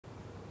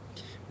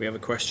We have a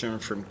question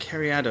from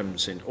Kerry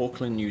Adams in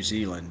Auckland, New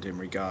Zealand in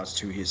regards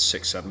to his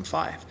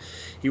 675.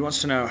 He wants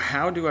to know,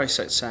 how do I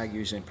set sag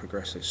using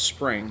progressive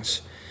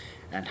springs,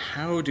 and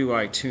how do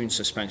I tune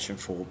suspension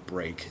for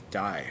brake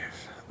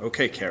dive?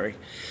 Okay, Kerry,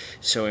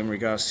 so in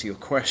regards to your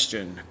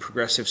question,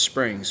 progressive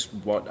springs,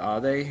 what are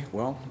they?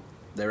 Well,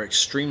 they're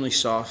extremely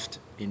soft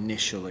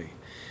initially,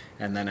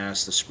 and then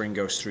as the spring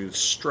goes through the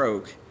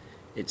stroke,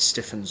 it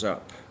stiffens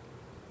up.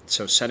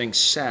 So setting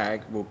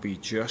sag will be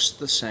just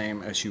the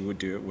same as you would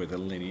do it with a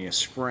linear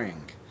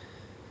spring.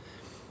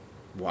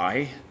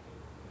 Why?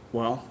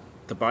 Well,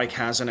 the bike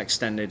has an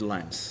extended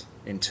length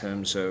in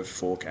terms of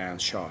fork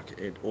and shock.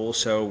 It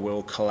also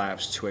will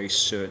collapse to a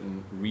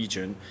certain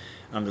region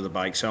under the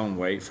bike's own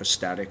weight for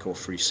static or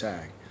free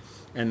sag.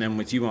 And then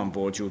with you on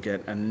board, you'll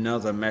get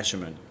another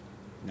measurement.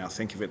 Now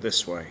think of it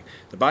this way.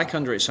 The bike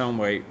under its own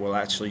weight will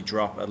actually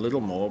drop a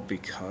little more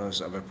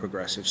because of a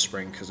progressive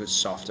spring, because it's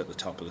soft at the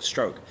top of the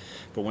stroke.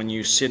 But when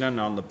you sit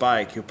on the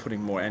bike, you're putting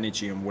more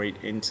energy and weight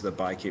into the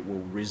bike. It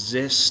will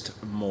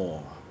resist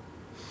more.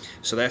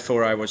 So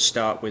therefore I would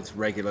start with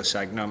regular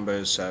sag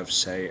numbers of,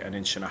 say, 1.5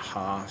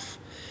 inches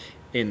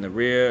in the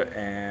rear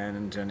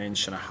and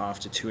 1.5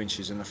 to 2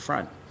 inches in the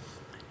front.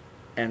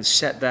 And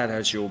set that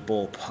as your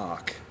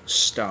ballpark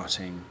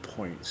starting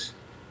point.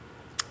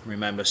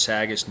 Remember,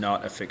 sag is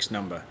not a fixed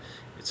number.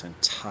 It's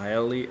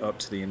entirely up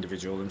to the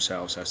individual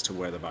themselves as to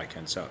where the bike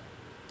ends up.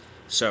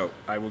 So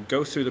I will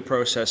go through the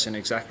process in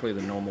exactly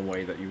the normal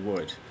way that you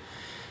would.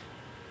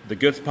 The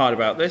good part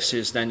about this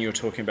is then you're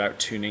talking about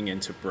tuning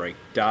into brake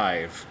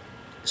dive.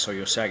 So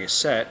your sag is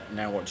set,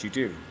 now what do you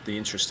do? The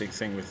interesting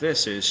thing with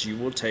this is you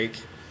will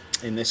take,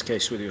 in this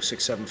case with your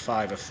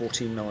 675, a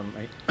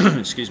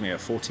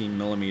 14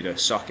 millimeter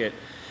socket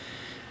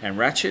and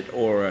ratchet,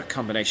 or a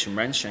combination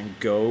wrench, and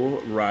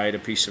go ride a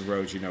piece of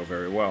road you know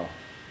very well.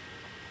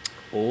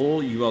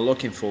 All you are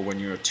looking for when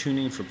you're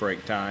tuning for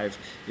brake dive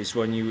is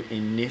when you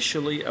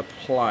initially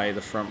apply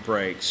the front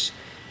brakes,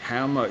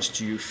 how much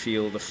do you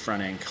feel the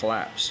front end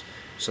collapse?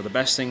 So the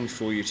best thing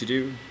for you to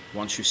do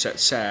once you set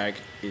sag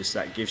is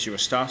that gives you a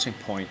starting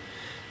point,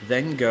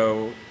 then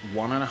go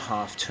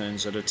 1.5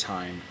 turns at a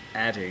time,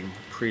 adding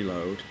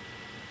preload.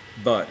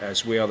 But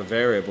as we are the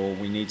variable,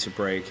 we need to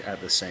brake at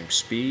the same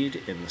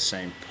speed, in the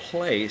same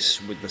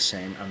place, with the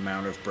same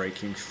amount of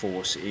braking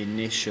force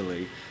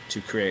initially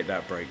to create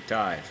that brake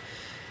dive.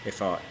 If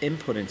our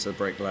input into the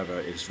brake lever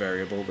is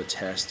variable, the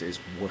test is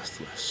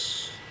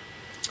worthless.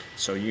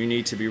 So you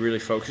need to be really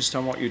focused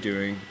on what you're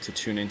doing to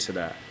tune into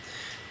that.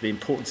 The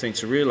important thing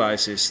to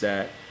realize is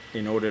that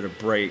in order to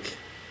brake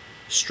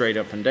straight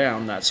up and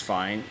down, that's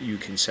fine. You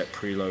can set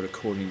preload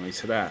accordingly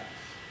to that.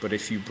 But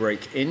if you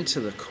brake into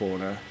the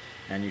corner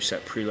and you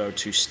set preload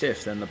too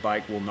stiff, then the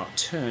bike will not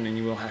turn and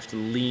you will have to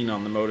lean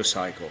on the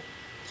motorcycle.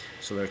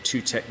 So there are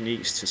two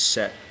techniques to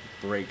set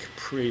brake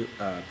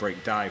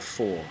dive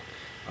for.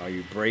 Are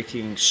you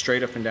braking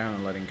straight up and down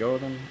and letting go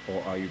of them,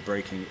 or are you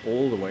braking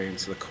all the way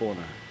into the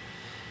corner?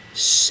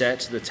 Set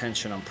the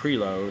tension on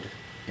preload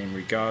in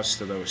regards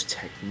to those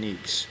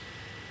techniques,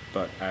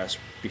 but as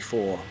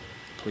before,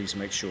 please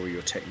make sure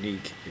your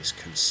technique is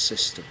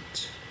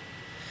consistent.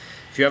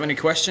 If you have any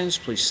questions,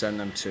 please send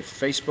them to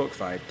Facebook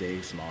via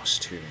Dave Moss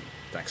Tuning.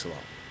 Thanks a lot.